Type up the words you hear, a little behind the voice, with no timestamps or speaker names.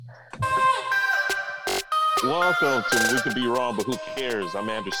Welcome to We Could Be Wrong, but Who Cares? I'm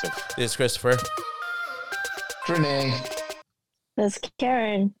Anderson. This is Christopher. Renee. That's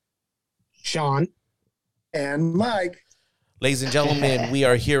Karen. Sean. And Mike. Ladies and gentlemen, we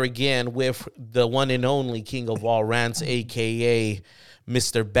are here again with the one and only king of all rants, a.k.a.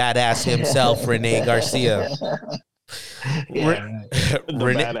 Mr. Badass himself, Renee Garcia. Yeah,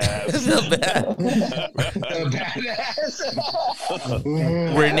 Badass.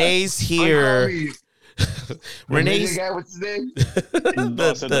 Renee's here. Renee's guy, what's his name?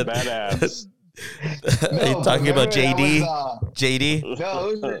 the badass. Are you talking about JD? JD? No,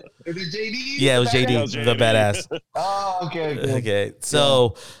 was it JD? Yeah, it was JD, the badass. Oh, okay. Okay,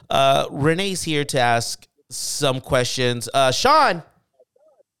 so Renee's here to ask some questions. Sean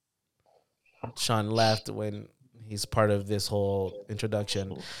left when he's part of this whole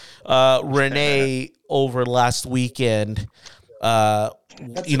introduction. Renee, over last weekend, got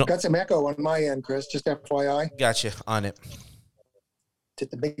some echo on my end, Chris. Just FYI. Gotcha on it.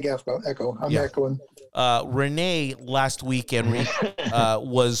 Did the big echo. I'm echoing. Renee last weekend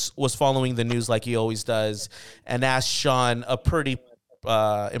was following the news like he always does, and asked Sean a pretty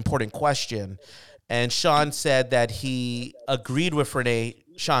important question. And Sean said that he agreed with Renee.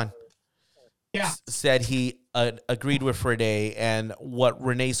 Sean, said he agreed with Renee, and what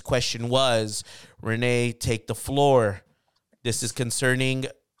Renee's question was. Renee, take the floor. This is concerning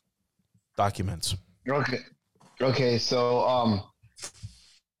documents. Okay. So,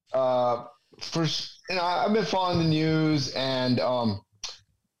 first, I've been following the news, and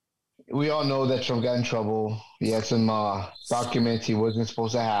we all know that Trump got in trouble. He had some documents he wasn't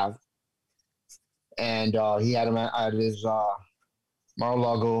supposed to have, and he had them at his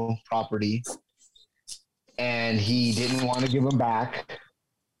Mar-a-Lago property, and he didn't want to give them back,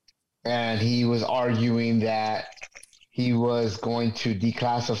 and he was arguing that he was going to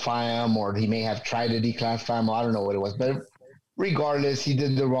declassify them, or he may have tried to declassify them. I don't know what it was, but regardless, he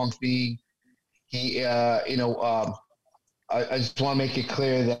did the wrong thing. He, I just want to make it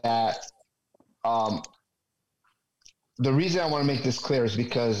clear that the reason I want to make this clear is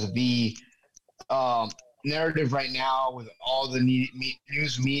because the narrative right now with all the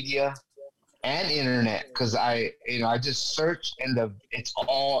news media and internet, because I just searched and it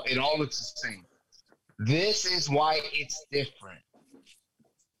all looks the same. This is why it's different.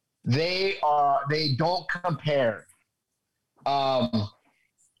 They don't compare. What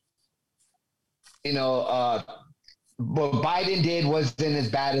Biden did wasn't as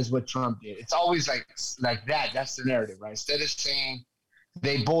bad as what Trump did. It's always like that. That's the narrative, right? Instead of saying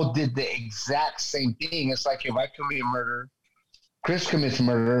they both did the exact same thing, it's like if I commit murder, Chris commits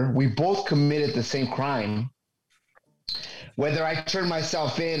murder, we both committed the same crime. Whether I turn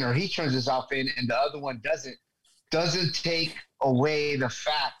myself in or he turns himself in and the other one doesn't take away the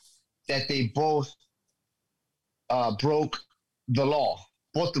fact that they both broke the law.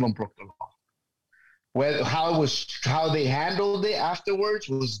 Both of them broke the law. How they handled it afterwards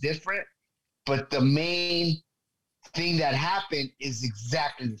was different, but the main thing that happened is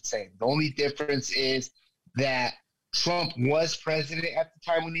exactly the same. The only difference is that Trump was president at the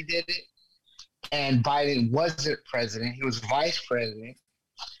time when he did it, and Biden wasn't president. He was vice president,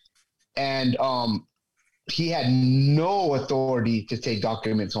 and he had no authority to take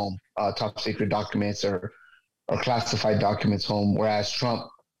documents home, top secret documents or classified documents home, whereas Trump,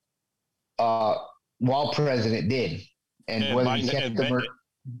 while president, did. And whether Biden, he kept them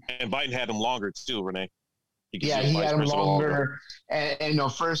and Biden had him longer too, Renee. He had him longer. And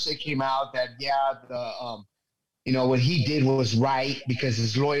first it came out that what he did was right because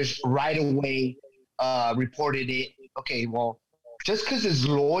his lawyers right away reported it. Okay, well, just because his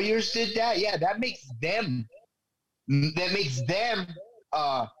lawyers did that, that makes them.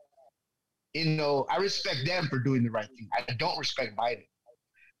 I respect them for doing the right thing. I don't respect Biden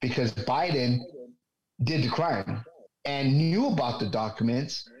because Biden did the crime and knew about the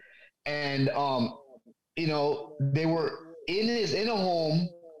documents, and they were in a home,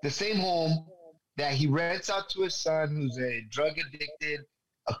 the same home that he rents out to his son, who's a drug addicted,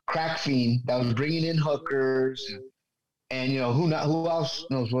 a crack fiend that was bringing in hookers, and who else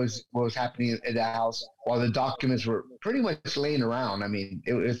knows what was happening at the house while the documents were pretty much laying around. I mean,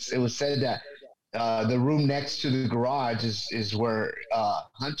 it was said that the room next to the garage is where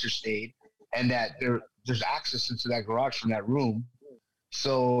Hunter stayed, and that there's access into that garage from that room.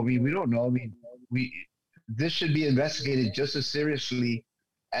 So I mean, we don't know. I mean, this should be investigated just as seriously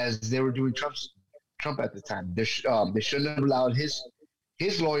as they were doing Trump at the time. They shouldn't have allowed his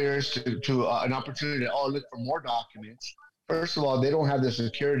lawyers to an opportunity to look for more documents. First of all, they don't have the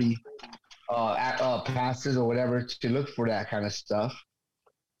security passes or whatever to look for that kind of stuff.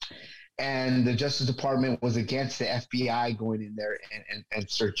 and the Justice Department was against the FBI going in there and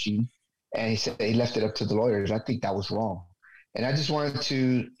searching. And he said he left it up to the lawyers. I think that was wrong. And I just wanted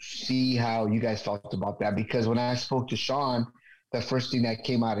to see how you guys felt about that, because when I spoke to Sean, the first thing that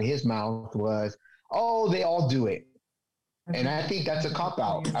came out of his mouth was, "Oh, they all do it." And I think that's a cop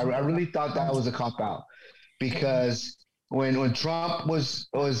out. I really thought that was a cop out, because when Trump was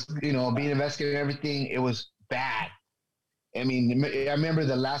being investigated and everything, it was bad. I mean, I remember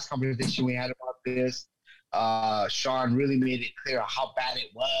the last conversation we had about this. Sean really made it clear how bad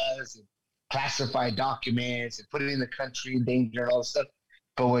it was, and classified documents, and putting the country in danger and all this stuff.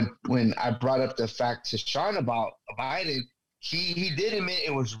 But when I brought up the fact to Sean about Biden, he did admit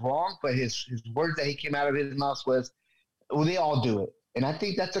it was wrong, but his words that he came out of his mouth was, "Well, they all do it," and I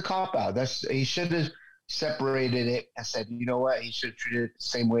think that's a cop out. He should have separated it and said, you know what, he should have treated it the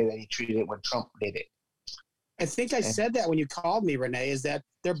same way that he treated it when Trump did it. I think I said that when you called me, Renee, is that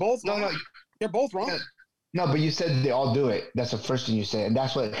they're both wrong. No, they're both wrong. No, but you said they all do it. That's the first thing you said, and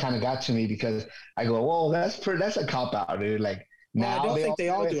that's what kind of got to me, because I go, "Well, that's a cop out, dude." Like, now I don't think they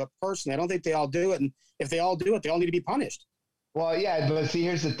all do it personally. I don't think they all do it, and if they all do it, they all need to be punished. Well, yeah, but see,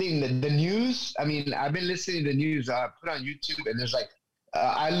 here's the thing: the news. I mean, I've been listening to the news. I put on YouTube, and there's like,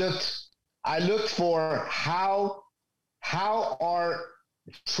 I looked for how are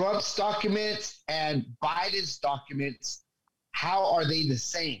Trump's documents and Biden's documents, how are they the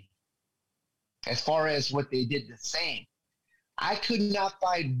same? As far as what they did the same. I could not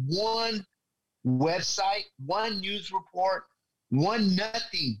find one website, one news report, one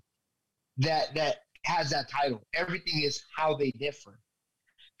nothing that has that title. Everything is how they differ.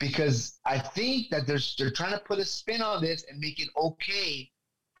 Because I think that they're trying to put a spin on this and make it okay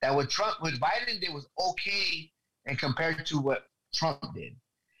that what Biden did was okay and compared to what Trump did.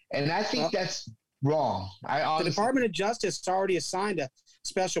 And I think that's wrong. The Department of Justice already assigned a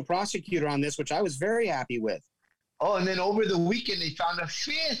special prosecutor on this, which I was very happy with. Oh, and then over the weekend, they found a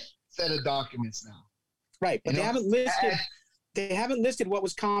fifth set of documents now. Right, but they haven't listed what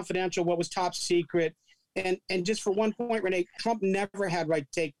was confidential, what was top secret. And just for one point, Renee, Trump never had right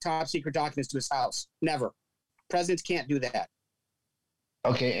to take top secret documents to his house. Never. Presidents can't do that.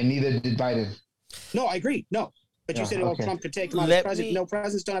 Okay, and neither did Biden. No, I agree. No. But you said, Trump could take them out as president. No,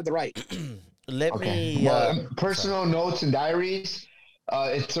 presidents don't have the right. Personal notes and diaries,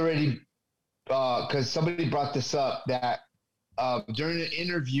 it's already, because somebody brought this up, that during an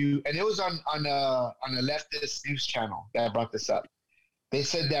interview, and it was on a leftist news channel that brought this up. They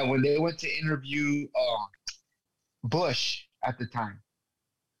said that when they went to interview Bush at the time,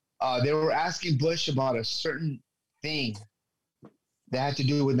 they were asking Bush about a certain thing that had to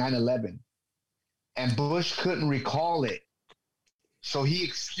do with 9/11. And Bush couldn't recall it. So he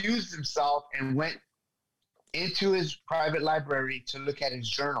excused himself and went into his private library to look at his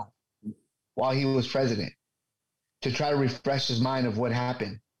journal while he was president to try to refresh his mind of what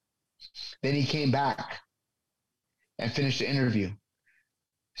happened. Then he came back and finished the interview.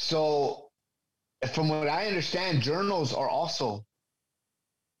 So from what I understand, journals are also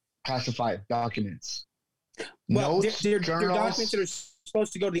classified documents. Well, they're documents that are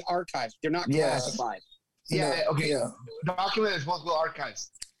supposed to go to the archives. They're not classified. Yeah, okay. Yeah. Documents are supposed to go to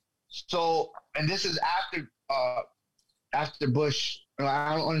archives. So, and this is after Bush.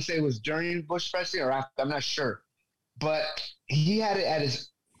 I don't want to say it was during Bush presidency or after. I'm not sure. But he had it at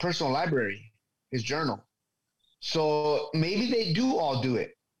his personal library, his journal. So maybe they do all do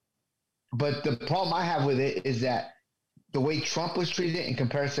it. But the problem I have with it is that the way Trump was treated in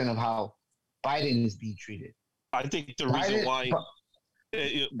comparison of how Biden is being treated. I think the reason why,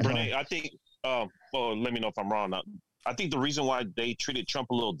 Renee, I think, well, let me know if I'm wrong. I think the reason why they treated Trump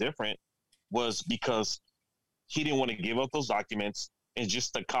a little different was because he didn't want to give up those documents, and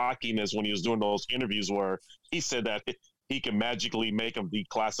just the cockiness when he was doing those interviews where he said that he can magically make them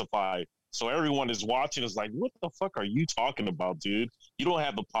declassified. So everyone is watching is like, what the fuck are you talking about, dude? You don't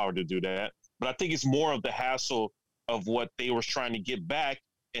have the power to do that. But I think it's more of the hassle of what they were trying to get back,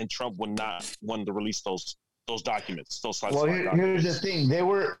 and Trump would not want to release those documents, those classified documents. Here's the thing.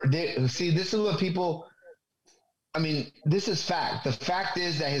 This is what people, I mean, this is fact. The fact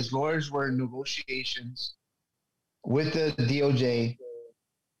is that his lawyers were in negotiations with the DOJ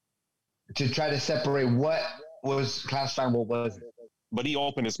to try to separate what was classified and what wasn't. But he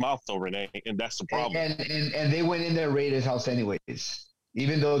opened his mouth though, Renee, and that's the problem. And they went in there and raided his house anyways,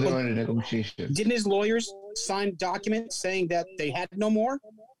 even though they were in a negotiation. Didn't his lawyers sign documents saying that they had no more?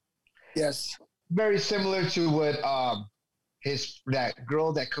 Yes. Very similar to what that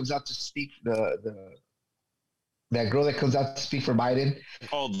girl that comes out to speak that girl that comes out to speak for Biden.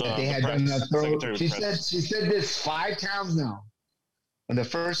 Oh, they had done that. She said this 5 times now. when the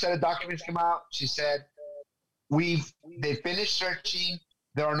first set of documents came out, she said, they finished searching.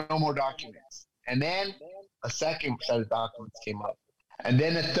 There are no more documents. And then a second set of documents came up. And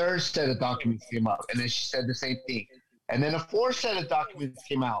then a third set of documents came up. And then she said the same thing. And then a fourth set of documents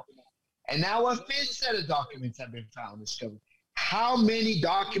came out. And now a fifth set of documents have been found and discovered. How many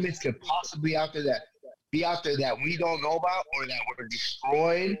documents could possibly be out there that we don't know about, or that were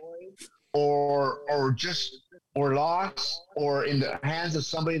destroyed, or lost, or in the hands of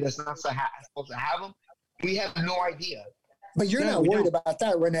somebody that's not supposed to have them? We have no idea. But you're not worried about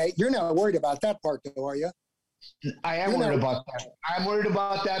that, Renee. You're not worried about that part, though, are you? I am worried about that. I'm worried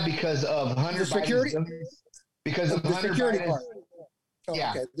about that because of Hunter security. Because of the Hunter security Biden's, part. Oh,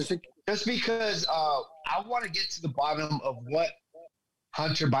 yeah. Okay. Just because I want to get to the bottom of what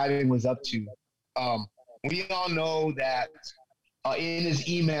Hunter Biden was up to. We all know that in his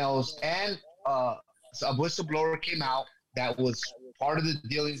emails, and a whistleblower came out that was part of the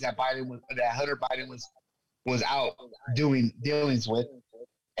dealings that Hunter Biden was out doing dealings with.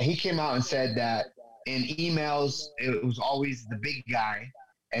 And he came out and said that in emails, it was always the big guy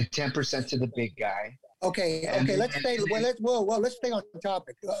and 10% to the big guy. Okay. Let's stay. Let's stay on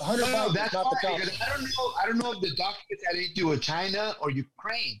topic. Hunter Biden that's is not the fine, topic. because I don't know if the documents had anything to do with China or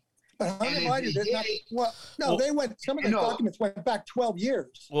Ukraine. But Hunter Biden did not. Well, no, they went. Some of the documents went back 12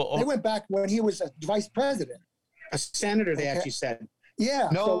 years. They went back when he was a vice president, a senator. They actually said. Yeah.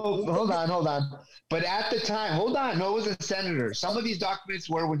 No, hold on. But at the time, it wasn't a senator. Some of these documents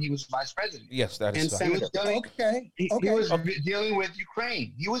were when he was vice president. Yes, that is He was dealing with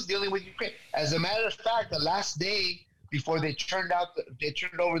Ukraine. As a matter of fact, the last day before they turned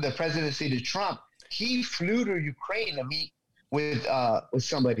over the presidency to Trump, he flew to Ukraine to meet with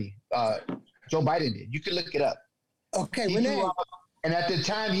somebody. Joe Biden did. You can look it up. Okay, Renee. And at the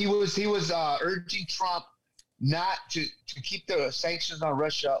time, he was urging Trump not to keep the sanctions on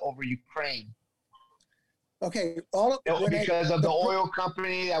Russia over Ukraine. Okay, because of the oil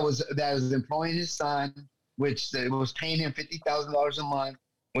company that was employing his son, which was paying him $50,000 a month,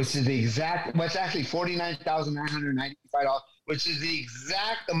 which is actually $49,995, which is the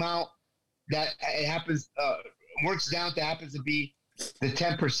exact amount that it happens works down to happens to be the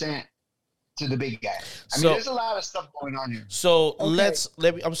 10% to the big guy. I mean, there's a lot of stuff going on here. So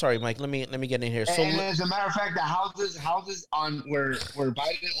I'm sorry, Mike. Let me get in here. So, and as a matter of fact, the houses on where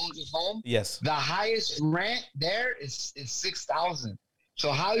Biden owns his home. Yes. The highest rent there is $6,000.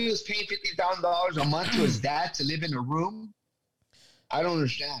 So how he was paying $50,000 a month to his dad to live in a room, I don't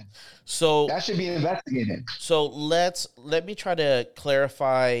understand. So that should be investigated. So let me try to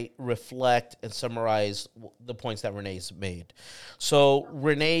clarify, reflect, and summarize the points that Renee's made. So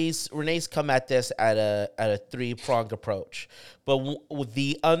Renee's come at this at a three-pronged approach, but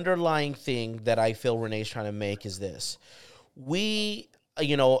the underlying thing that I feel Renee's trying to make is this: we,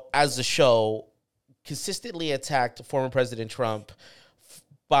 as a show, consistently attacked former President Trump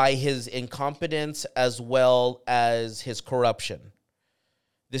by his incompetence as well as his corruption.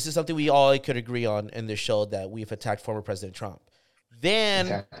 This is something we all could agree on in this show, that we've attacked former President Trump.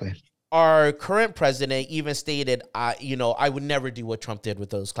 Then our current president even stated, I would never do what Trump did with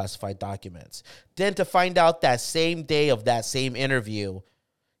those classified documents. Then to find out that same day of that same interview,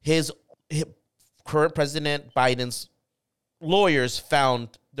 his current President Biden's lawyers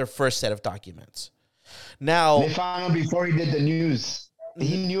found their first set of documents. Now they found him before he did the news.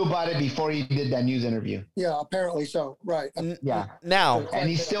 He knew about it before he did that news interview. Yeah, apparently so. Right. Yeah. Now, and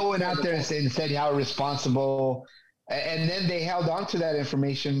he still went out there and said how responsible. And then they held on to that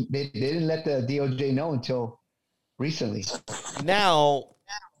information. They didn't let the DOJ know until recently. Now,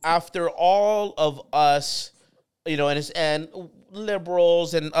 after all of us, and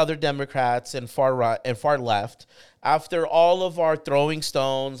liberals and other Democrats and far right and far left, after all of our throwing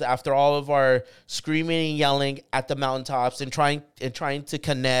stones, after all of our screaming and yelling at the mountaintops and trying to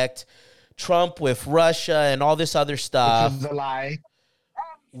connect Trump with Russia and all this other stuff, which is a lie.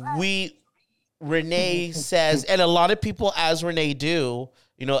 Renee says, and a lot of people, as Renee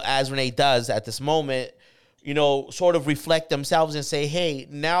does at this moment, sort of reflect themselves and say, hey,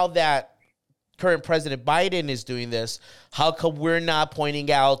 now that current President Biden is doing this, how come we're not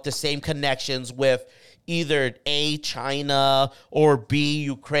pointing out the same connections with either A, China, or B,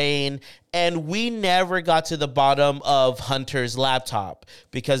 Ukraine? And we never got to the bottom of Hunter's laptop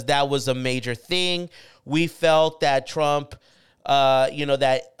because that was a major thing. We felt that Trump,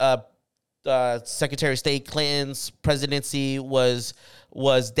 Secretary of State Clinton's presidency was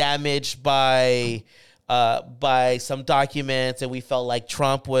damaged by some documents, and we felt like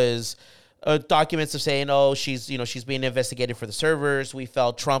Trump was documents of saying, oh, she's being investigated for the servers. We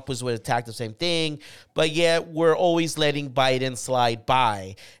felt Trump would attack the same thing, but yet we're always letting Biden slide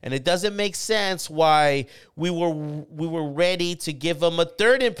by, and it doesn't make sense why we were ready to give him a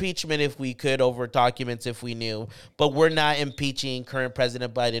third impeachment if we could over documents if we knew, but we're not impeaching current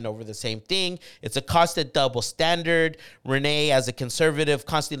President Biden over the same thing. It's a constant double standard. Renee, as a conservative,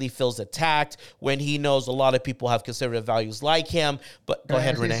 constantly feels attacked when he knows a lot of people have conservative values like him. But go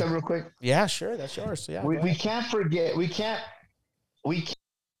ahead, Renee. Real quick. Yeah, sure. That's yours. Yeah, we can't forget. We can't. We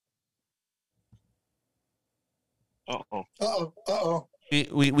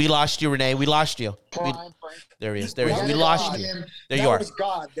lost you, Renee. We lost you. There he is. There he is. We lost you. There you are. That was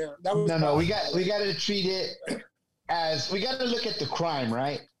God. There. That was no. God. We got to treat it as we got to look at the crime,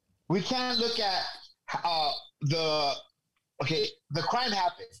 right? We can't look at the crime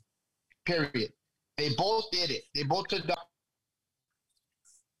happened. Period. They both did it. They both took.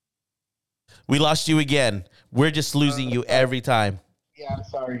 We lost you again. We're just losing you every time. Yeah, I'm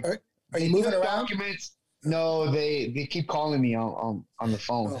sorry. Are you moving around? Documents? No, they keep calling me on the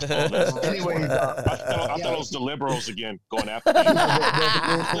phone. Anyway, I thought it was the liberals again going after you.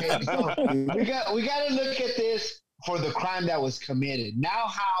 we got to look at this for the crime that was committed. Now,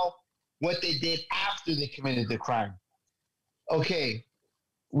 what they did after they committed the crime. Okay,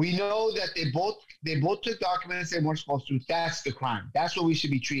 we know that they both took documents they weren't supposed to. That's the crime. That's what we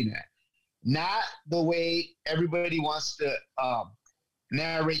should be treating it. Not the way everybody wants to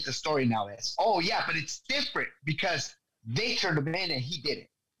narrate the story now is. Oh, yeah, but it's different because they turned him in and he did it.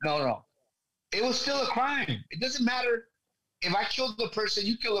 No. It was still a crime. It doesn't matter if I killed the person,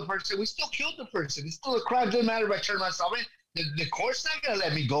 you kill the person, we still killed the person. It's still a crime. It doesn't matter if I turn myself in. The court's not going to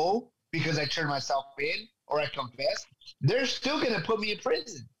let me go because I turned myself in or I confessed. They're still going to put me in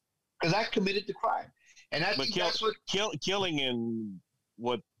prison because I committed the crime. And I think that's what... Killing and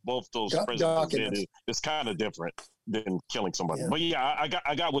what both those presidents did is kind of different than killing somebody. Yeah. But yeah,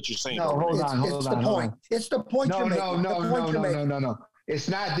 I got what you're saying. No, hold on. It's the point you're making. No. It's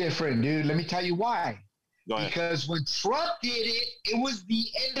not different, dude. Let me tell you why. Because when Trump did it, it was the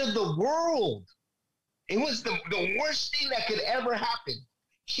end of the world. It was the worst thing that could ever happen.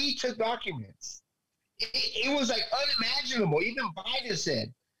 He took documents. It was like unimaginable. Even Biden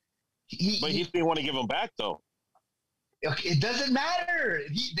said. But he didn't want to give them back, though. It doesn't matter.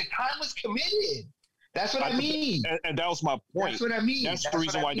 The crime was committed. That's what I mean. And that was my point. That's what I mean. That's the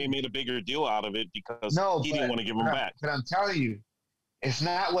reason why they made a bigger deal out of it because he didn't want to give them back. But I'm telling you, it's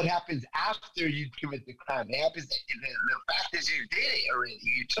not what happens after you commit the crime. It happens. The fact is you did it already.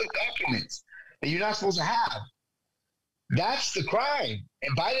 You took documents that you're not supposed to have. That's the crime.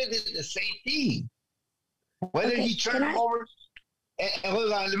 And Biden did the same thing. Whether he turned him over. And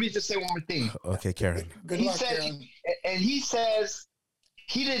hold on, let me just say one more thing. Okay, Karen. Good luck, Karen. And he says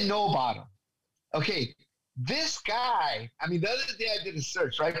he didn't know about him. Okay, this guy, I mean, the other day I did a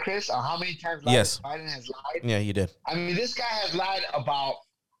search, right, Chris, on how many times Biden has lied. Yeah, he did. I mean, this guy has lied about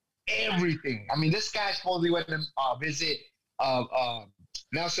everything. I mean, this guy supposedly went to visit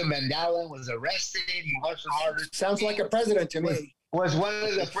Nelson Mandela, was arrested. He worked for Harvard. Sounds like a president to me. Was one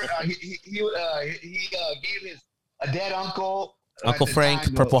of the he gave his a dead uncle. Uncle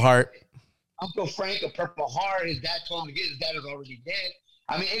Frank, Purple Heart. Uncle Frank, a Purple Heart. His dad told him to get. His dad is already dead.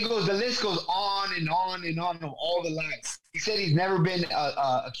 I mean, the list goes on and on and on of all the lies. He said he's never been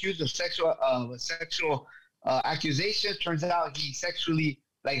accused of sexual accusation. Turns out he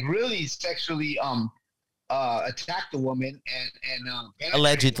really sexually attacked a woman and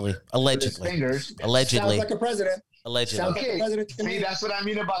allegedly. Fingers. Allegedly. Sounds like a president. Allegedly. Sounds like a president to me. See, that's what I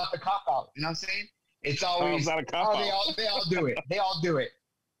mean about the cop out. You know what I'm saying? It's always not a cop out. They all do it. They all do it.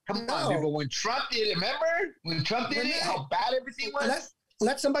 Come on, dude. But when Trump did it, remember when Trump did it, how bad everything was.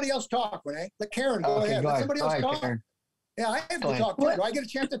 Let somebody else talk, Renee. Let Karen go ahead. Let somebody else talk. Karen. Yeah, I have to talk. Do I get a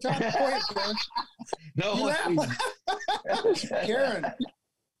chance to talk? Go ahead, Karen. No, Karen.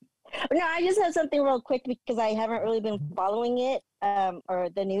 No, I just have something real quick because I haven't really been following it or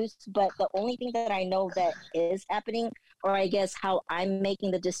the news. But the only thing that I know that is happening, or I guess how I'm making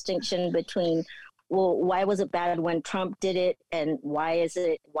the distinction between, well, why was it bad when Trump did it, and why does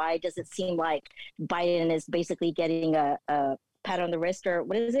it seem like Biden is basically getting a pat on the wrist, or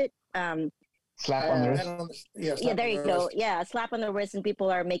what is it? Slap on the wrist. Yeah, there you go. Yeah, a slap on the wrist, and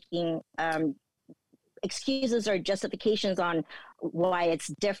people are making excuses or justifications on why it's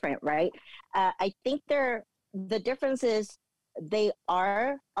different, right? I think the difference is they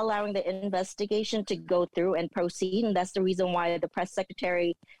are allowing the investigation to go through and proceed, and that's the reason why the press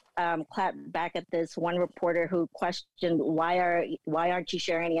secretary clapped back at this one reporter who questioned why aren't you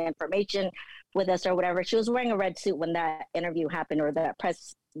sharing any information with us or whatever. She was wearing a red suit when that interview happened or that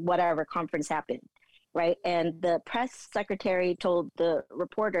press whatever conference happened, right? And the press secretary told the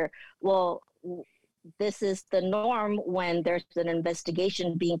reporter, well, this is the norm when there's an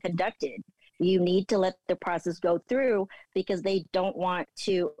investigation being conducted. You need to let the process go through because they don't want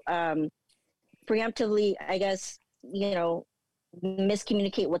to preemptively, I guess,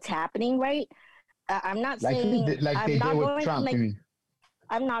 miscommunicate what's happening, right? I'm not saying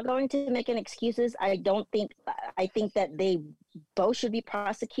I'm not going to make any excuses. I think that they both should be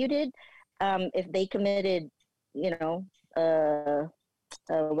prosecuted if they committed, what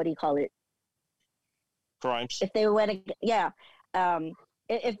do you call it? Crimes. If they went, yeah.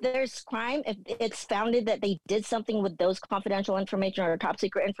 If there's crime, if it's founded that they did something with those confidential information or top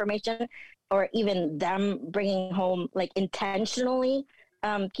secret information, or even them bringing home, like intentionally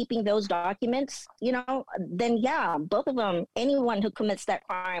keeping those documents, then yeah, both of them, anyone who commits that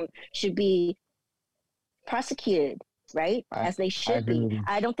crime should be prosecuted, right? As they should be.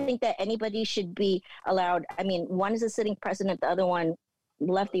 I don't think that anybody should be allowed. I mean, one is a sitting president, the other one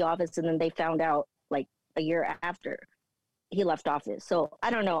left the office and then they found out like a year after he left office. So I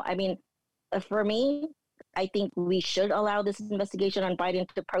don't know. I mean, for me, I think we should allow this investigation on Biden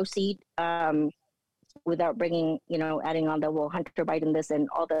to proceed without bringing, adding on the Hunter Biden this and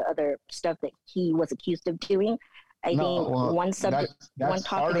all the other stuff that he was accused of doing. I think one subject, one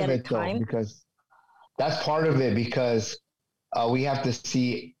topic at a time. Because that's part of it because we have to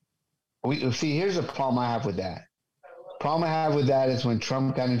see. Here's a problem I have with that. Problem I have with that is when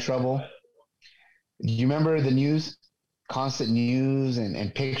Trump got in trouble. Do you remember the news? Constant news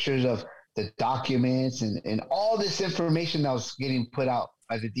and pictures of the documents and all this information that was getting put out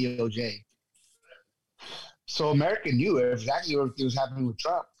by the DOJ. So America knew exactly what was happening with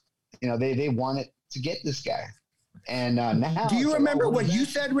Trump. They wanted to get this guy. And now, do you remember what you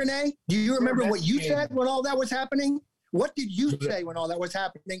said, Renee? Do you remember what you said when all that was happening? What did you say when all that was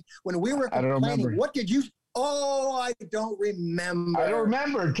happening? When we were complaining, what did you? Oh, I don't remember. I don't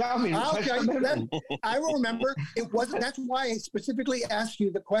remember. Tell me. I'll tell you that. I will remember. It wasn't. That's why I specifically asked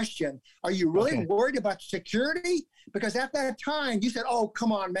you the question. Are you really worried about security? Because at that time, you said, oh,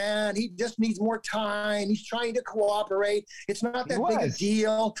 come on, man. He just needs more time. He's trying to cooperate. It's not that big a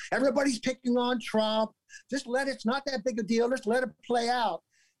deal. Everybody's picking on Trump. It's not that big a deal. Just let it play out.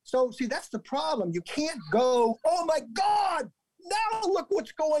 So, see, that's the problem. You can't go, oh, my God. Now look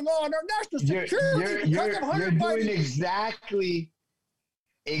what's going on. Our national security. You're doing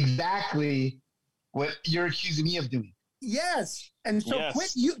exactly what you're accusing me of doing. Yes, and so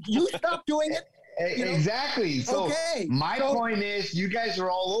quit. You stop doing it. Exactly. So my point is, you guys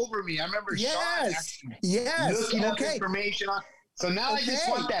are all over me. I remember Sean looking up information on. So now I just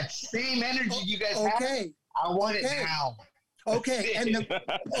want that same energy you guys have. I want it now. Okay, and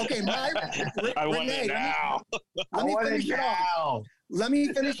I want it now. Let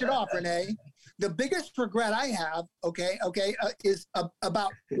me finish it off, Renee. The biggest regret I have, is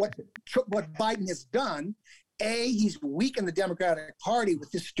about what Biden has done. He's weakened the Democratic Party with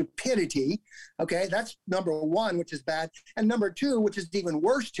this stupidity. Okay, that's number one, which is bad. And number two, which is even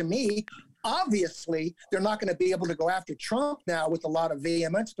worse to me, obviously, they're not going to be able to go after Trump now with a lot of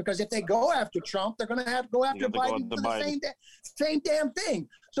vehemence because if they go after Trump, they're going to have to go after Biden for the same damn thing.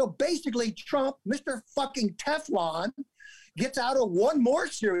 So basically, Trump, Mr. fucking Teflon, gets out of one more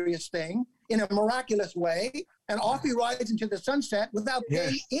serious thing in a miraculous way, and off he rides into the sunset without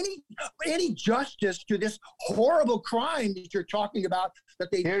paying any justice to this horrible crime that you're talking about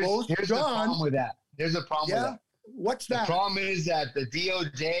that they both done. Here's the problem with that. There's a problem with that. What's that? The problem is that the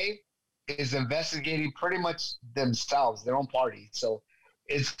DOJ is investigating pretty much themselves, their own party. So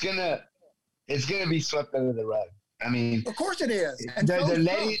it's gonna be swept under the rug. I mean, of course it is. And they're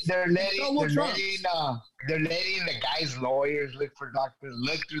letting the guy's lawyers look through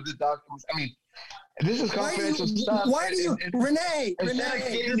the documents. I mean, this is confidential stuff. Why do you, Renee? Instead of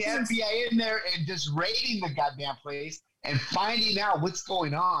getting the FBI in there and just raiding the goddamn place and finding out what's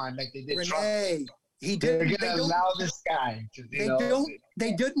going on, like they did Trump. They're going to allow this guy to,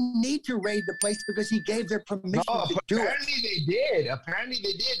 They didn't need to raid the place because he gave their permission to do it. Apparently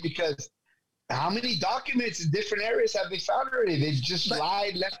they did because how many documents in different areas have they found already? They've just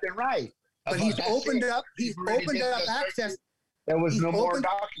lied left and right. But he's opened up access. There was no more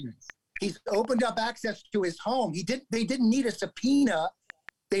documents. He's opened up access to his home. They didn't need a subpoena.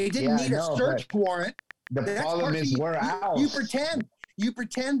 They didn't need a search warrant. The problem is we're out. You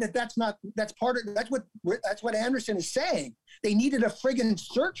pretend that's what Anderson is saying. They needed a friggin'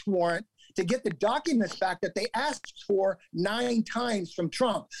 search warrant to get the documents back that they asked for 9 times from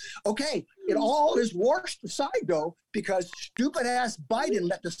Trump. Okay, it all is washed aside, though, because stupid-ass Biden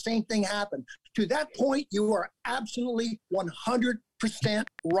let the same thing happen. To that point, you are absolutely 100%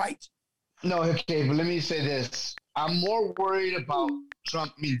 right. No, okay, but let me say this. I'm more worried about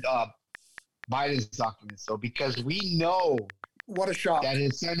Biden's documents, though, because we know what a shock that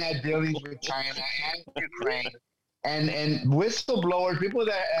his son had dealings with China and Ukraine, and whistleblowers, people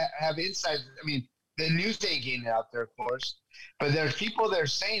that have insights. I mean, the news ain't getting it out there, of course, but there's people that are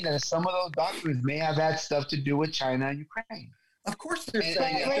saying that some of those documents may have had stuff to do with China and Ukraine. Of course, they're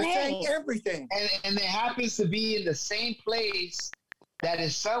saying everything, and it happens to be in the same place that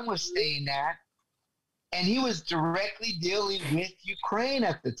his son was staying at, and he was directly dealing with Ukraine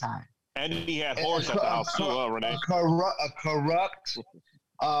at the time. And he had whores at the house too, Renee. A corrupt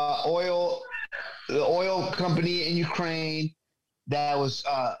oil company in Ukraine that was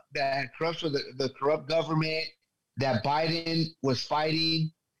that had corrupts with the corrupt government that Biden was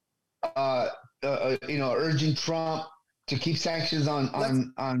fighting, urging Trump to keep sanctions on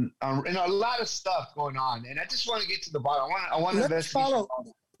a lot of stuff going on. And I just want to get to the bottom. I want to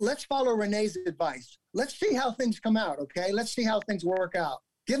let's follow Renee's advice. Let's see how things come out. Okay, let's see how things work out.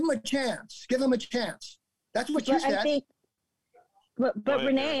 Give him a chance. That's what you said. But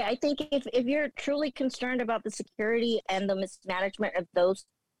Renee, I think if you're truly concerned about the security and the mismanagement of those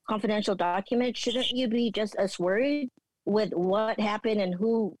confidential documents, shouldn't you be just as worried with what happened and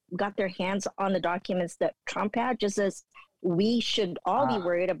who got their hands on the documents that Trump had, just as we should all be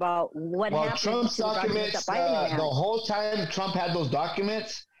worried about what happened Trump's to the documents that Biden had. The whole time Trump had those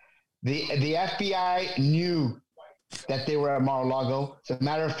documents, the FBI knew that they were at Mar-a-Lago. As a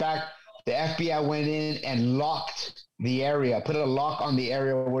matter of fact, the FBI went in and locked the area, put a lock on the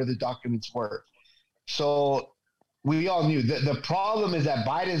area where the documents were. So we all knew. The problem is that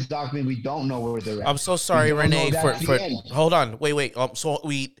Biden's document, we don't know where they're at. I'm so sorry, Renee, for hold on. Wait.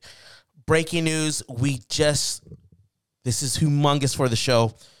 Breaking news. This is humongous for the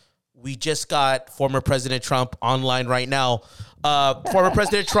show. We just got former President Trump online right now. Former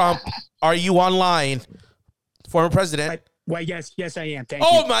President Trump, are you online? Former President. Well, yes, I am. Thank you.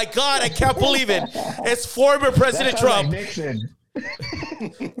 Oh my God, I can't believe it. It's former President Trump. Like Nixon.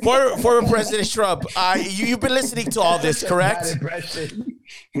 Former President Trump. You've been listening to all this, correct?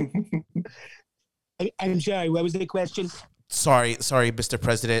 I'm sorry. What was the question? Sorry, Mr.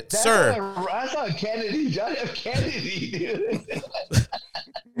 President. Sir. That's not Kennedy. John F. Kennedy, dude.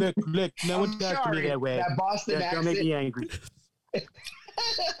 Look, no one talks to me that way. That Boston accent. Don't make me angry.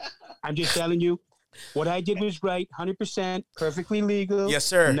 I'm just telling you, what I did was right, 100%, perfectly legal. Yes,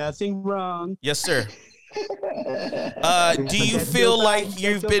 sir. Nothing wrong. Yes, sir. Do you feel like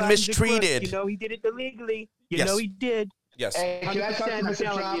you've been mistreated? You know he did it illegally. You know he did. Yes. Hey, can I talk to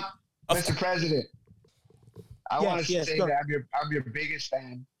Mr. Trump? Mr. President, I want to say that I'm your biggest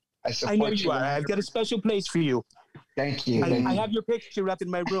fan. I support you. I know you are. I've got a special place for you. Thank you. I have your picture up in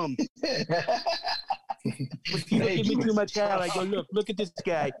my room. When people give me too much hell, I go, look at this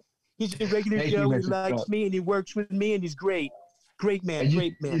guy. He's a regular Joe. He likes me and he works with me and he's great. Great man.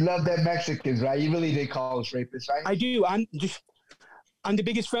 You love them Mexicans, right? You really did call us rapists, right? I do. I'm the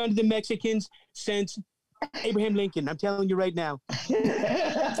biggest friend of the Mexicans since Abraham Lincoln. I'm telling you right now.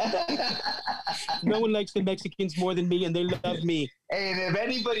 No one likes the Mexicans more than me, and they love me. And if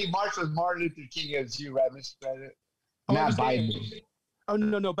anybody marched with Martin Luther King, it was you, right, Mr. President? Not Biden. Oh,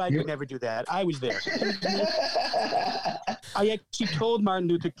 no, Biden would never do that. I was there. I actually told Martin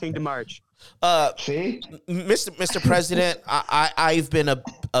Luther King to march. See? Mr. President, I've been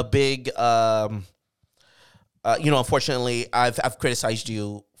a big, unfortunately, I've criticized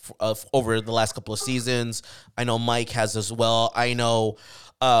you over the last couple of seasons. I know Mike has as well. I know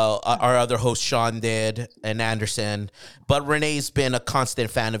our other host, Sean, did, and Anderson. But Renee's been a constant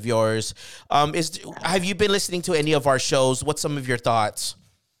fan of yours. Have you been listening to any of our shows? What's some of your thoughts?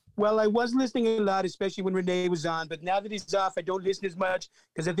 Well, I was listening a lot, especially when Renee was on. But now that he's off, I don't listen as much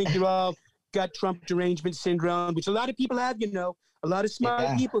because I think you're all got Trump derangement syndrome, which a lot of people have, A lot of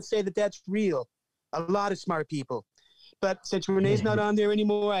smart people say that that's real. A lot of smart people. But since Renee's not on there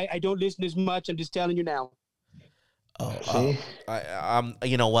anymore, I don't listen as much. I'm just telling you now.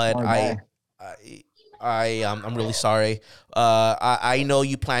 You know what? I'm really sorry. I know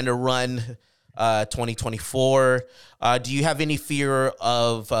you plan to run 2024. Do you have any fear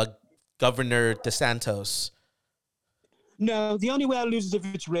of Governor DeSantis? No, the only way I lose is if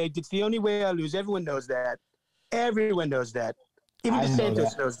it's rigged. It's the only way I lose. Everyone knows that. Everyone knows that. Even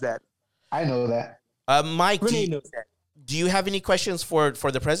DeSantis knows that. I know that. Mike, Renee knows that. Do you have any questions for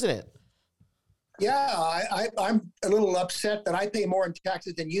the president? Yeah, I'm a little upset that I pay more in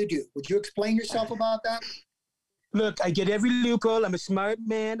taxes than you do. Would you explain yourself about that? Look, I get every loophole. I'm a smart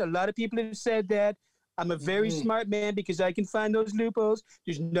man. A lot of people have said that. I'm a very smart man because I can find those loopholes.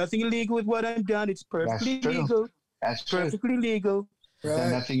 There's nothing illegal with what I've done. It's perfectly legal. That's true. Perfectly legal.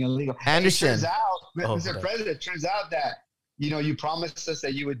 Right. Nothing illegal. Anderson. It turns out, Mr. President, it turns out that, you promised us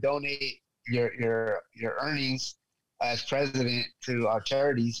that you would donate your earnings as president to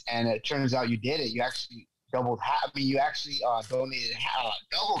charities, and it turns out you did it. You actually doubled you actually donated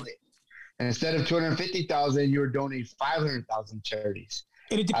doubled it. And instead of 250,000, you were donating 500,000 charities.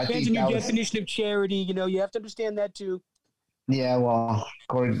 And it depends on your definition of charity. You have to understand that too. Yeah, well,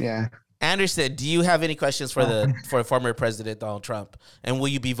 yeah. Anderson, do you have any questions for former President Donald Trump? And will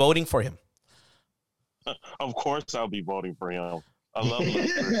you be voting for him? Of course, I'll be voting for him. I love him.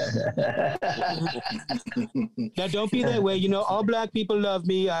 Now, don't be that way. All black people love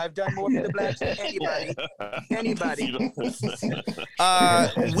me. I've done more for the blacks than anybody.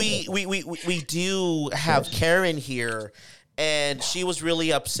 We do have Karen here, and she was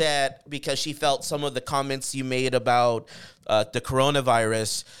really upset because she felt some of the comments you made about the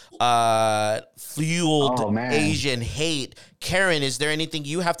coronavirus fueled Asian hate. Karen, is there anything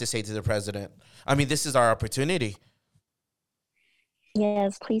you have to say to the president? I mean, this is our opportunity.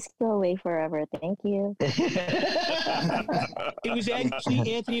 Yes, please go away forever. Thank you. It was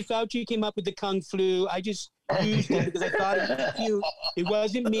actually Anthony Fauci came up with the Kung Flu. I just used it because I thought it was cute. It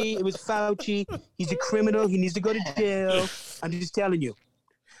wasn't me. It was Fauci. He's a criminal. He needs to go to jail. I'm just telling you.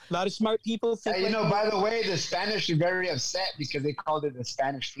 A lot of smart people think. By the way, the Spanish are very upset because they called it the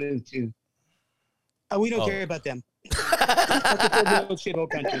Spanish flu, too. Oh, we don't care about them. Those shithole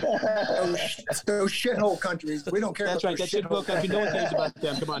countries. Those shithole countries. We don't care. That's right. That shithole country. No one cares about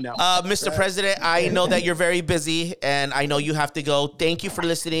them. Come on now. Mr. President, I know that you're very busy, and I know you have to go. Thank you for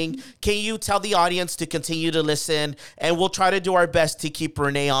listening. Can you tell the audience to continue to listen? And we'll try to do our best to keep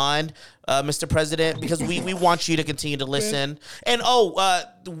Renee on, Mr. President, because we want you to continue to listen. And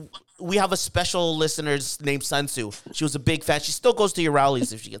we have a special listener named Sunsu. She was a big fan. She still goes to your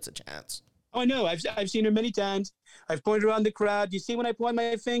rallies if she gets a chance. Oh, no. I've seen her many times. I've pointed around the crowd. You see when I point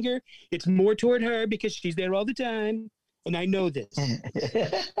my finger? It's more toward her because she's there all the time, and I know this. And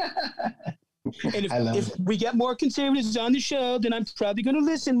if we get more conservatives on the show, then I'm probably going to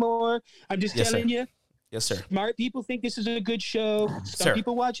listen more. I'm just telling you. Yes, sir. Smart people think this is a good show. Some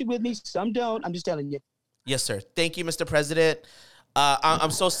people watch it with me. Some don't. I'm just telling you. Yes, sir. Thank you, Mr. President.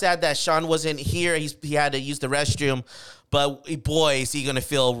 I'm so sad that Sean wasn't here. He had to use the restroom. But, boy, is he going to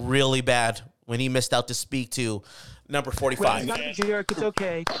feel really bad when he missed out to speak to number 45. Well, it's not a jerk. It's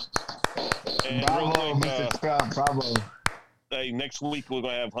okay. And bravo, Mr. Trump. Bravo. Hey, next week we're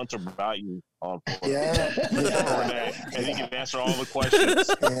going to have Hunter Biden on. Yeah. And he can answer all the questions.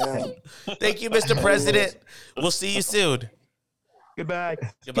 Yeah. Thank you, Mr. President. We'll see you soon. Goodbye.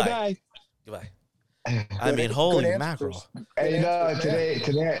 Goodbye. I mean, holy mackerel. Hey, today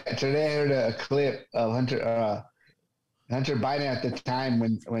I heard a clip of Hunter Biden at the time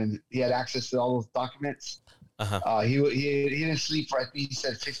when he had access to all those documents. He didn't sleep for, I think he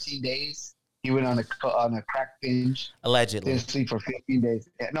said 15 days. He went on a crack binge. Allegedly. Didn't sleep for 15 days.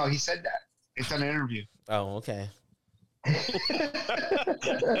 No, he said that. It's on an interview. Oh, okay.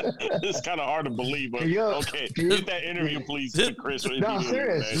 It's kind of hard to believe, but okay. Get that interview, please, to Chris. No, I'm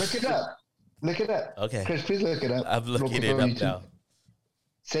serious. Look it up. Okay. Chris, please look it up. I'm looking it up now.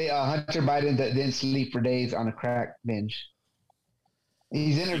 Say Hunter Biden that didn't sleep for days on a crack binge.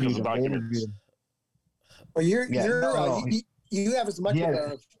 He's interviewed him. Well, you have as much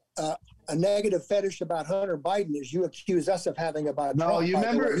of a negative fetish about Hunter Biden as you accuse us of having about No, Trump, you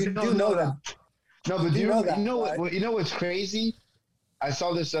remember? You do know that. No, but you know what's crazy? I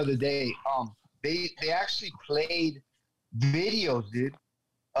saw this the other day. They actually played videos, dude,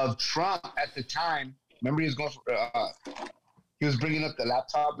 of Trump at the time. Remember, he was going for, he was bringing up the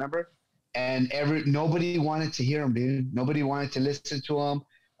laptop. Remember, and nobody wanted to hear him, dude. Nobody wanted to listen to him.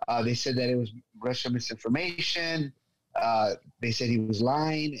 They said that it was Russian misinformation. They said he was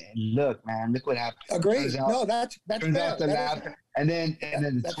lying. And look, man, look what happened. Agreed. No, that's fair. And then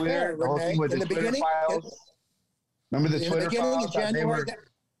the Twitter, the whole thing with the Twitter files. Remember the Twitter files? In January.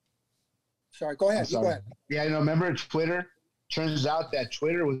 Sorry, go ahead. Go ahead. Yeah, remember Twitter? Turns out that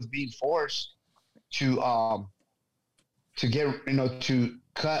Twitter was being forced to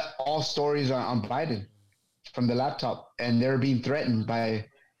cut all stories on Biden from the laptop, and they're being threatened by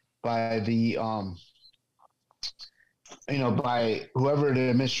the by whoever the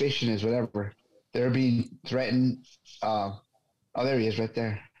administration is, whatever. They're being threatened. Oh, there he is, right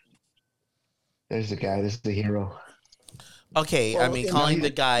there. There's the guy. This is the hero. Okay, I mean, calling the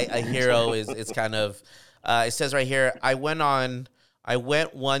guy a hero is it's kind of. It says right here, I went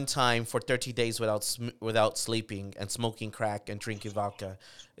one time for 30 days without sleeping and smoking crack and drinking vodka,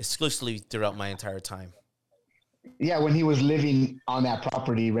 exclusively throughout my entire time. Yeah, when he was living on that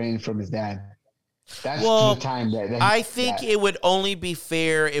property renting from his dad. That's the time that I think it would only be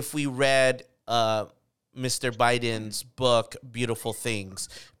fair if we read Mr. Biden's book, Beautiful Things,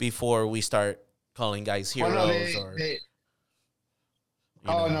 before we start calling guys heroes.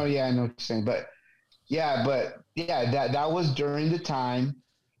 No, yeah, I know what you're saying. But that was during the time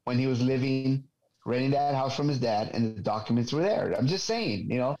when he was renting that house from his dad, and the documents were there. I'm just saying,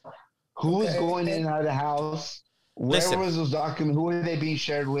 who was going in and out of the house? Where was those documents? Who were they being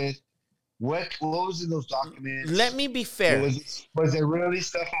shared with? What was in those documents? Let me be fair. Was there really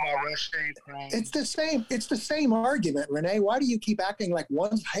stuff about Russia and Ukraine? It's the same argument, Renee. Why do you keep acting like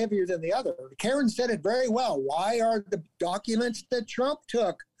one's heavier than the other? Karen said it very well. Why are the documents that Trump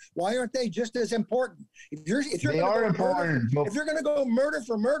took? Why aren't they just as important? If you're important. If you're going to go murder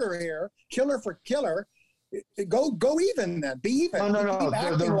for murder here, killer for killer, go even then. Be even.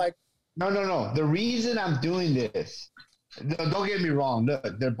 No. The reason I'm doing this. Don't get me wrong.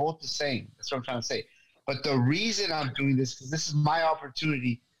 Look, they're both the same. That's what I'm trying to say. But the reason I'm doing this because this is my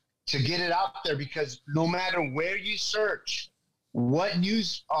opportunity to get it out there. Because no matter where you search, what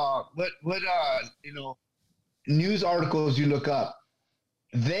news, news articles you look up,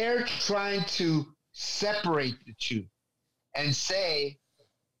 they're trying to separate the two and say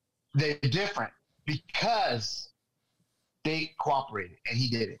they're different because they cooperated and he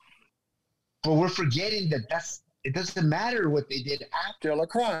did it. But we're forgetting that it doesn't matter what they did after. Still a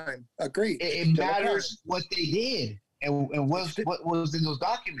crime. Agreed. It matters what they did and what was in those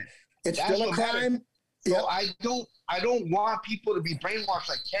documents. It's still a crime. So I don't want people to be brainwashed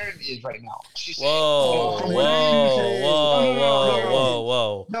like Karen is right now. She's whoa.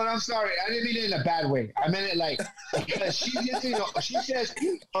 No, I'm sorry. I didn't mean it in a bad way. I meant it like because she says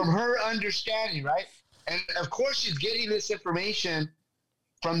from her understanding, right? And of course she's getting this information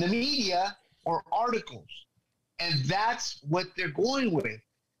from the media or articles. And that's what they're going with.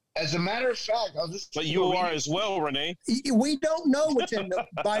 As a matter of fact, but you are as well, Renee. We don't know what's in the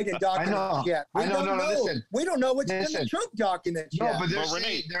Biden documents yet. Listen. We don't know what's in the Trump documents yet. But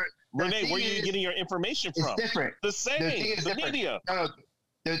Renee, where are you getting your information from? It's different. The same. The media. No.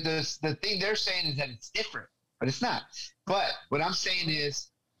 The thing they're saying is that it's different, but it's not. But what I'm saying is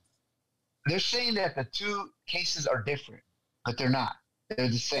they're saying that the two cases are different, but they're not. They're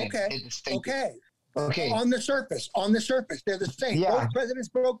the same. Okay. On the surface, they're the same. Yeah. Both presidents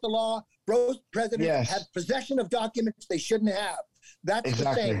broke the law. Both presidents had possession of documents they shouldn't have. That's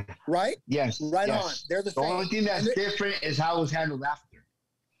the same, right? Yes. On. They're the same. The only thing that's different is how it was handled after.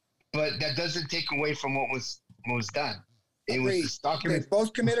 But that doesn't take away from what was done. It was documents. They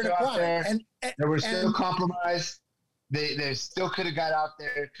both committed a crime. And they were still compromised. They still could have got out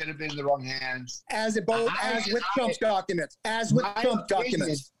there. Could have been in the wrong hands. As with Trump's documents.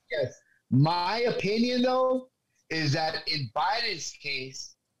 Yes. My opinion, though, is that in Biden's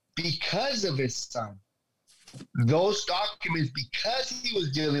case, because of his son, those documents, because he was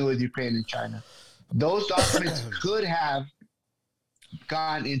dealing with Ukraine and China, those documents could have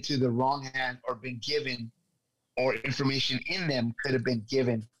gone into the wrong hand or been given, or information in them could have been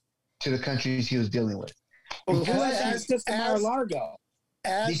given to the countries he was dealing with. Well, who has access to Mar-a-Lago?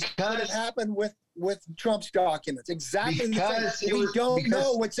 As what happened with Trump's documents, exactly the same. We don't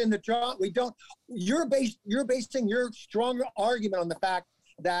know what's in the Trump. We don't. You're basing your strong argument on the fact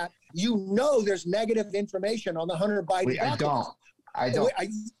that there's negative information on the Hunter Biden documents. I don't.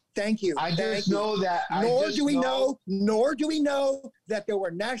 Thank you. I just know that. Nor do we know that there were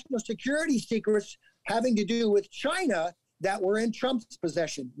national security secrets having to do with China that were in Trump's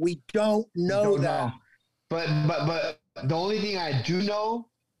possession. We don't know that. But the only thing I do know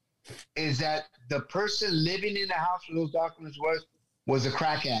is that the person living in the house where those documents was a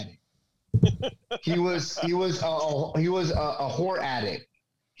crack addict. he was a whore addict.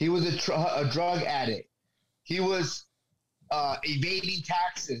 He was a drug addict. He was evading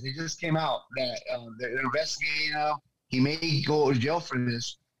taxes. It just came out that they're investigating him. He may go to jail for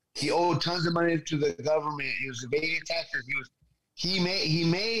this. He owed tons of money to the government. He was evading taxes.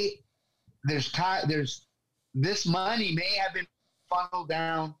 This money may have been funneled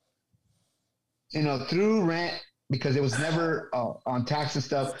down, through rent because it was never on tax and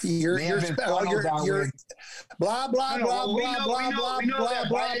stuff. You're blah blah blah blah blah blah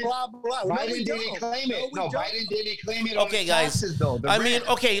blah blah. Biden didn't claim it. Biden didn't claim it. Okay, guys. Taxes, though.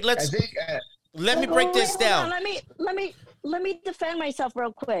 Let me break this down. Let me let me defend myself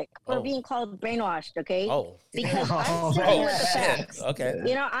real quick for being called brainwashed, okay? Oh. Because I'm sticking with the facts. Okay.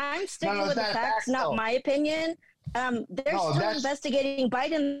 You know, I'm sticking with the facts, not my opinion. They're still investigating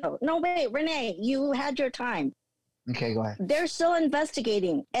Biden, though. No, wait, Renee, you had your time. Okay, go ahead. They're still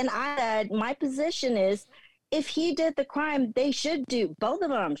investigating. And I said, my position is, if he did the crime, both of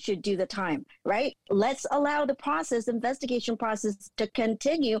them should do the time, right? Let's allow the investigation process to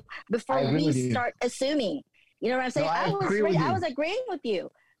continue before we start assuming. You know what I'm saying? No, I was agreeing with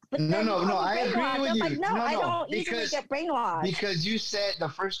you. But no, I agree with you. Like, no, I don't usually get brainwashed. Because you said, the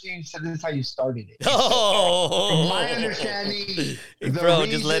first thing you said, this is how you started it. Oh. From my understanding, bro,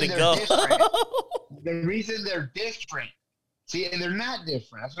 just let it go. The reason they're different, see, and they're not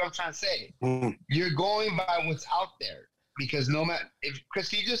different. That's what I'm trying to say. You're going by what's out there. Because no matter, Chris,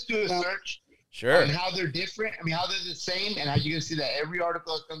 can you just do a search? Sure. On how they're different? I mean, how they're the same, and how you can see that every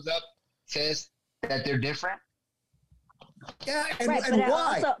article that comes up says that they're different? Yeah, and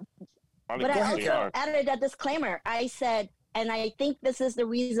why? But I also added a disclaimer. I said, and I think this is the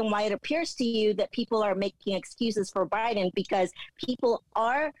reason why it appears to you that people are making excuses for Biden, because people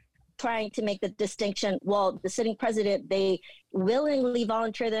are trying to make the distinction. Well, the sitting president, they willingly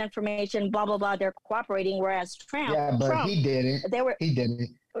volunteer the information, blah, blah, blah. They're cooperating, whereas Trump. Yeah, but he didn't. He didn't.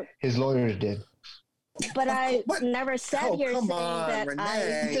 His lawyers did. But I never sat here saying that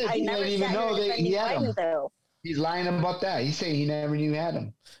Renee. I never even know that he had him. Though. He's lying about that. He's saying he never knew he had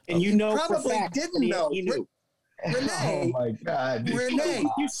him. And you know, probably didn't know. He knew. Renee. Oh my God. Dude. Renee.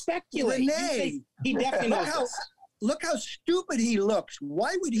 You speculate. Renee. He definitely knows. Look how stupid he looks.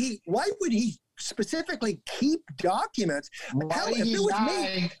 Why would he specifically keep documents? Hell, if it was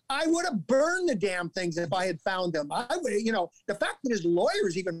me, I would have burned the damn things if I had found them. I would, the fact that his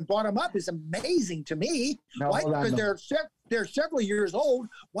lawyers even brought him up is amazing to me. Why? Because they're several years old.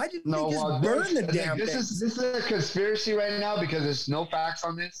 Why didn't they just burn the damn thing? This is a conspiracy right now because there's no facts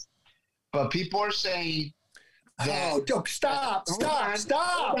on this. But people are saying stop. People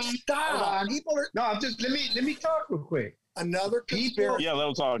are I'm just let me talk real quick. Another conspiracy. Yeah, let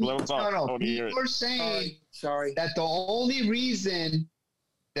him talk. No. People are saying that the only reason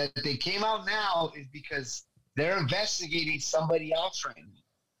that they came out now is because they're investigating somebody else right now.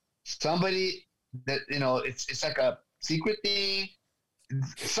 Somebody that it's like a secret thing.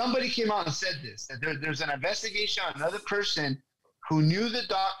 Somebody came out and said this, that there's an investigation on another person who knew the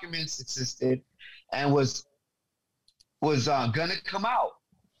documents existed and was gonna come out,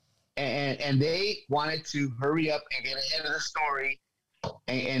 and they wanted to hurry up and get ahead of the story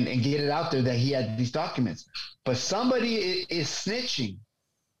and get it out there that he had these documents. But somebody is snitching,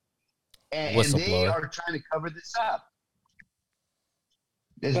 and they are trying to cover this up.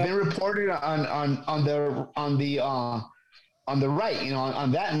 It's been reported on the right,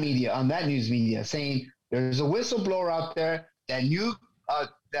 on that media, on that news media, saying there's a whistleblower out there that knew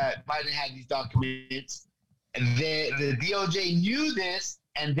that Biden had these documents. And the DOJ knew this,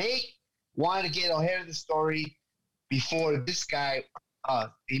 and they wanted to get ahead of the story before this guy.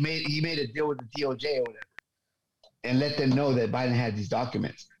 He made a deal with the DOJ or whatever, and let them know that Biden had these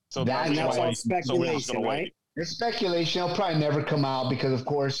documents. So that's all speculation, right? It's speculation. It'll probably never come out because, of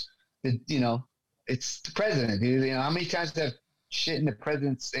course, it's the president. Dude. How many times that shit in the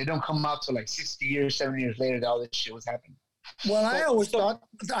president's? They don't come out till like 60 years, 70 years later that all this shit was happening. Well, I always thought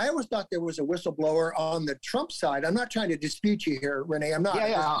there was a whistleblower on the Trump side. I'm not trying to dispute you here, Renee. I'm not.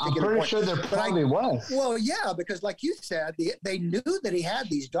 Yeah, I'm pretty sure there probably was. Well, yeah, because like you said, they knew that he had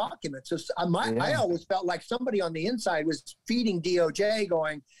these documents. So I always felt like somebody on the inside was feeding DOJ,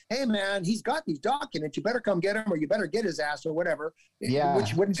 going, "Hey, man, he's got these documents. You better come get him, or you better get his ass, or whatever." Yeah,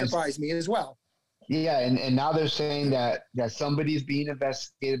 which wouldn't surprise me as well. Yeah, and now they're saying that somebody's being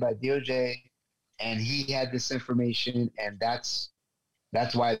investigated by DOJ. And he had this information, and that's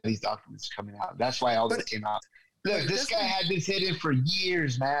why these documents are coming out. That's why all this came out. Look, this guy had this hidden for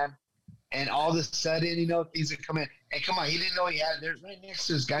years, man. And all of a sudden, things are coming. And come on, he didn't know he had it. They're right next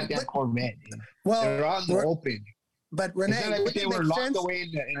to his goddamn Corvette. Well, they're on the open. But Renee, it's not like they were locked away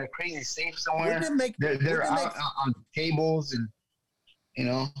in a crazy safe somewhere. They're out on tables and.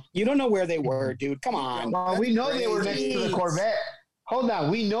 You don't know where they were, dude. Come on. Well, we know they were next to the Corvette. Hold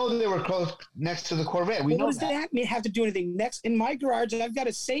on. We know they were close next to the Corvette. What does that have to do anything? Next, in my garage, I've got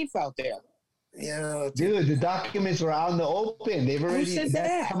a safe out there. Yeah, dude, the documents were out in the open. They've already said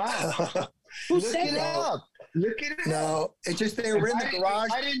that? Come out. Who said that? Look at it. No, it's just they were in the garage.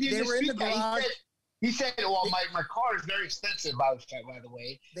 They were in the garage. He said, "Well, my car is very expensive, by the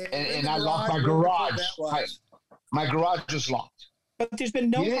way, and I locked my garage. My garage was locked." But there's been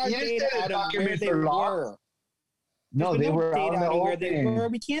no hard data out of where they were. No, they were out in the open. Where they were.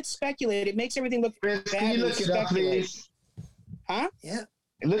 We can't speculate. It makes everything look bad. Can you look it up, please? Huh? Yeah.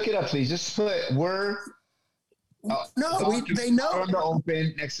 Look it up, please. Just put they know. On the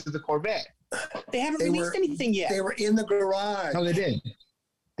open next to the Corvette. They haven't released anything yet. They were in the garage. No, they did.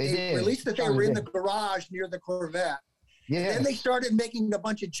 They released that they were in the garage near the Corvette. Yeah. Then they started making a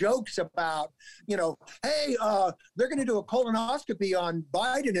bunch of jokes about, hey, they're going to do a colonoscopy on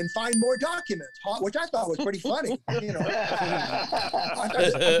Biden and find more documents, which I thought was pretty funny. I thought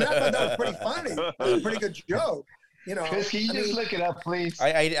that was pretty funny. It was a pretty good joke. Chris, can you just look it up, please?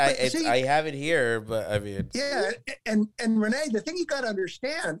 I have it here, but I mean, yeah. And Renee, the thing you got to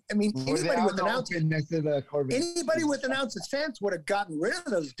understand, I mean, anybody with an ounce of sense would have gotten rid of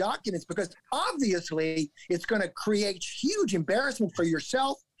those documents, because obviously it's going to create huge embarrassment for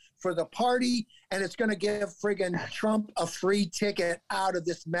yourself, for the party, and it's going to give friggin' Trump a free ticket out of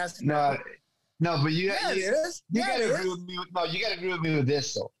this mess. No, but you got to agree with me. No, you got to agree with me with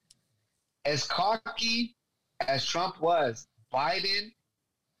this though. As cocky as Trump was, Biden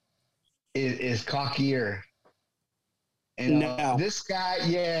is cockier. No. This guy,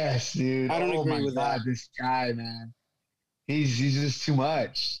 yes, dude. I don't agree with that. This guy, man, he's just too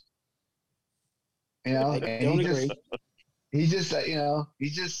much. I don't agree. He just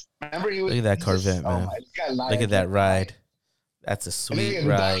remember he was. Look at that Corvette, man. Look at that ride. That's a sweet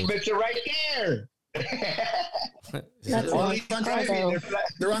ride. The documents are right there. They're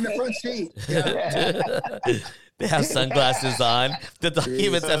on the front seat. Yeah. They have sunglasses on. The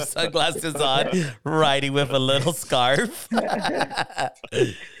documents have sunglasses on, riding with a little scarf.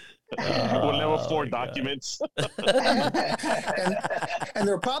 Level 4 documents. and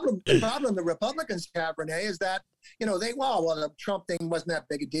the problem the Republicans have, Renee, is that the Trump thing wasn't that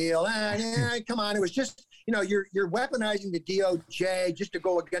big a deal. Come on, it was just you're weaponizing the DOJ just to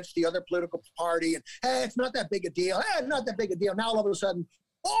go against the other political party, and hey, it's not that big a deal. Hey, not that big a deal. Now all of a sudden,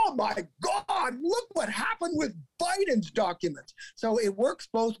 oh my God, look what happened with Biden's documents. So it works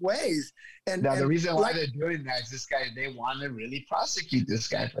both ways. And the reason why they're doing that is this guy, they want to really prosecute this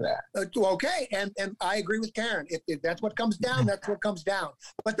guy for that. Okay. And I agree with Karen. If that's what comes down, that's what comes down.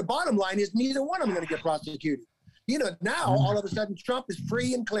 But the bottom line is neither one of them are going to get prosecuted. Now all of a sudden Trump is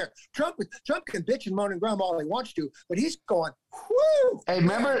free and clear. Trump can bitch and moan and groan all he wants to, but he's going, whoo. Hey,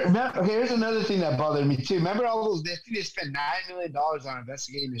 remember, here's another thing that bothered me too. Remember all those, they spent $9 million on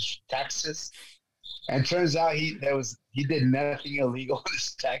investigating his taxes? And it turns out he did nothing illegal in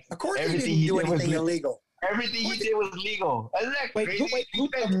his taxes. Of course he didn't do anything illegal. Everything he did was legal. Isn't that crazy? Who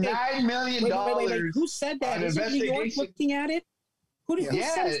spent $9 million. Who said that? Is New York looking at it? Who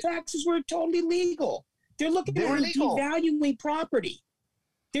said his taxes were totally legal? They're looking at devaluing property.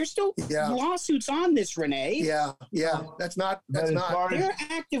 There's still lawsuits on this, Renee. Yeah. That's not. There are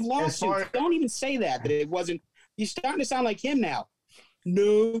active lawsuits. Don't even say that it wasn't. You're starting to sound like him now.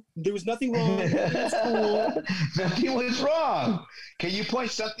 No, there was nothing wrong. Nothing was wrong. Can you point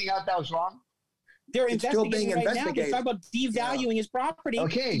something out that was wrong? They're investigating right now. They're talking about devaluing his property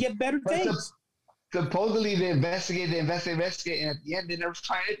to get better things. Supposedly they investigate, and at the end they never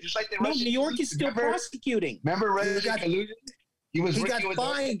find it. Just like the Russian. New York is still prosecuting. Remember Russian collusion? He got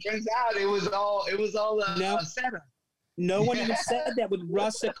fined. Turns out it was all a setup. No one even said that with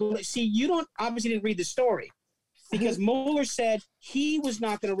Russia. See, you obviously didn't read the story, because Mueller said he was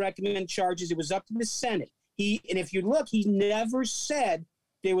not going to recommend charges. It was up to the Senate. And if you look, he never said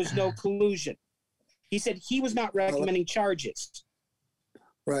there was no collusion. He said he was not recommending charges.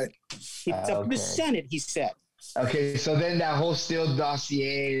 Right. It's up to the Senate, he said. Okay, so then that whole Steele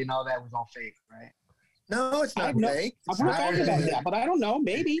dossier and all that was all fake, right? No, it's not fake. I'm not talking about that, but I don't know.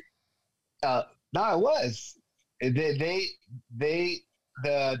 Maybe. No, it was. The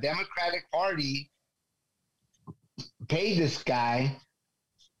Democratic Party paid this guy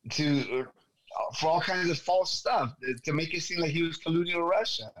for all kinds of false stuff to make it seem like he was colluding with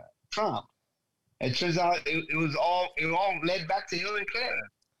Russia, Trump. It turns out it all led back to Hillary Clinton.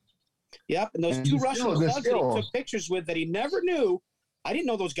 Yep, and those two Russian thugs that he took pictures with that he never knew. I didn't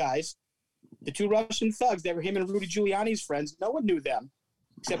know those guys. The two Russian thugs, they were him and Rudy Giuliani's friends. No one knew them,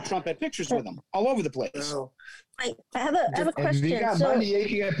 except Trump had pictures with them all over the place. No. I have a question. If you got money, you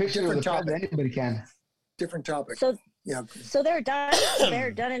can get a picture with the president. Anybody can. Different topic. So they're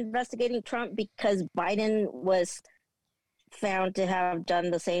done investigating Trump because Biden was found to have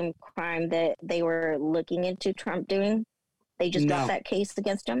done the same crime that they were looking into Trump doing. They just got that case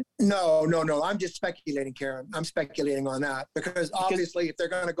against him? No. I'm just speculating, Karen. I'm speculating on that because obviously if they're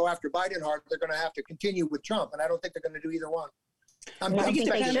going to go after Biden hard, they're going to have to continue with Trump, and I don't think they're going to do either one. I think it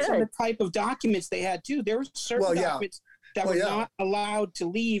depends on the type of documents they had, too. There were certain documents that were not allowed to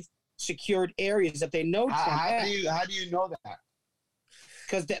leave secured areas that they know Trump had. How do you know that?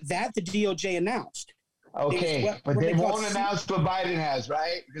 Because that the DOJ announced. Okay, but they won't announce what Biden has,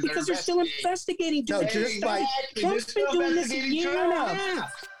 right? Because they're still investigating. No, just by Trump's been doing this a year and a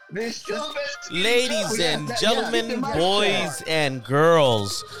half. Ladies and gentlemen, boys and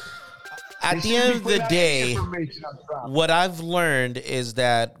girls, at the end of the day, what I've learned is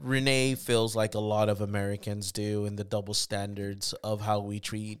that Renee feels like a lot of Americans do in the double standards of how we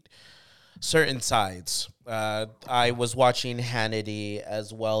treat certain sides. I was watching Hannity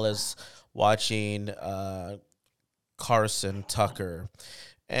as well as watching Carson Tucker.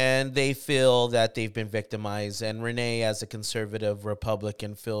 And they feel that they've been victimized. And Renee, as a conservative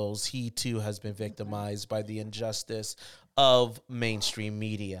Republican, feels he too has been victimized by the injustice of mainstream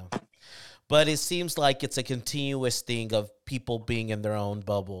media. But it seems like it's a continuous thing of people being in their own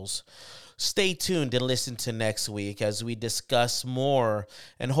bubbles. Stay tuned and listen to next week as we discuss more.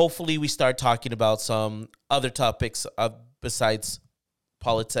 And hopefully we start talking about some other topics besides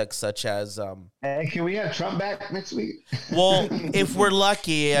politics, such as hey, can we have Trump back next week? Well, if we're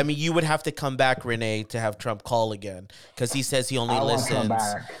lucky, I mean, you would have to come back, Renee, to have Trump call again, because he says he only listens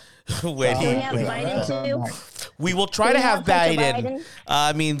when Can we have Biden too? We will try to have Biden.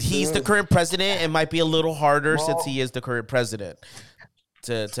 I mean, he's the current president. It might be a little harder since he is the current president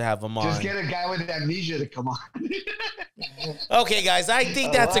to have him on. Just get a guy with amnesia to come on. Okay, guys, I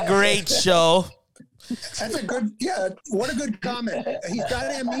think that's a great show. That's a good, what a good comment. He's got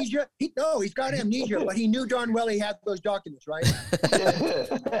amnesia. He's got amnesia, but he knew darn well he had those documents, right?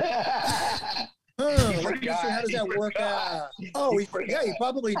 How does that work out? Oh, he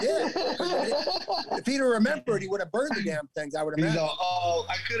probably did. If he'd have remembered, he would have burned the damn things, I would imagine.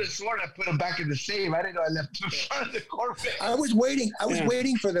 I could have sworn I put them back in the safe. I didn't know I left them in front of the Corvette. I was waiting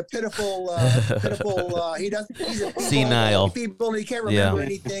for the pitiful, he's a senile. People, he can't remember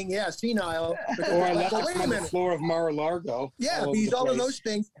anything. Yeah, senile. Or I left on the floor of Mar-a-Lago. Yeah, if he's all of those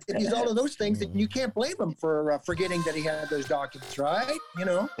things, then you can't blame him for forgetting that he had those documents, right? You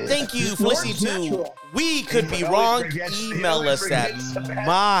know. Thank you for listening to We Could Be Wrong. Email us at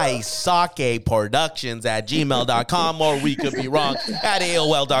mysakeproductions@gmail.com or we could be wrong at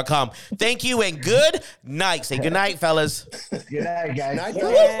AOL.com. Thank you and good night. Say good night, fellas. Good night, guys.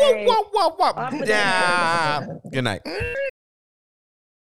 Good night.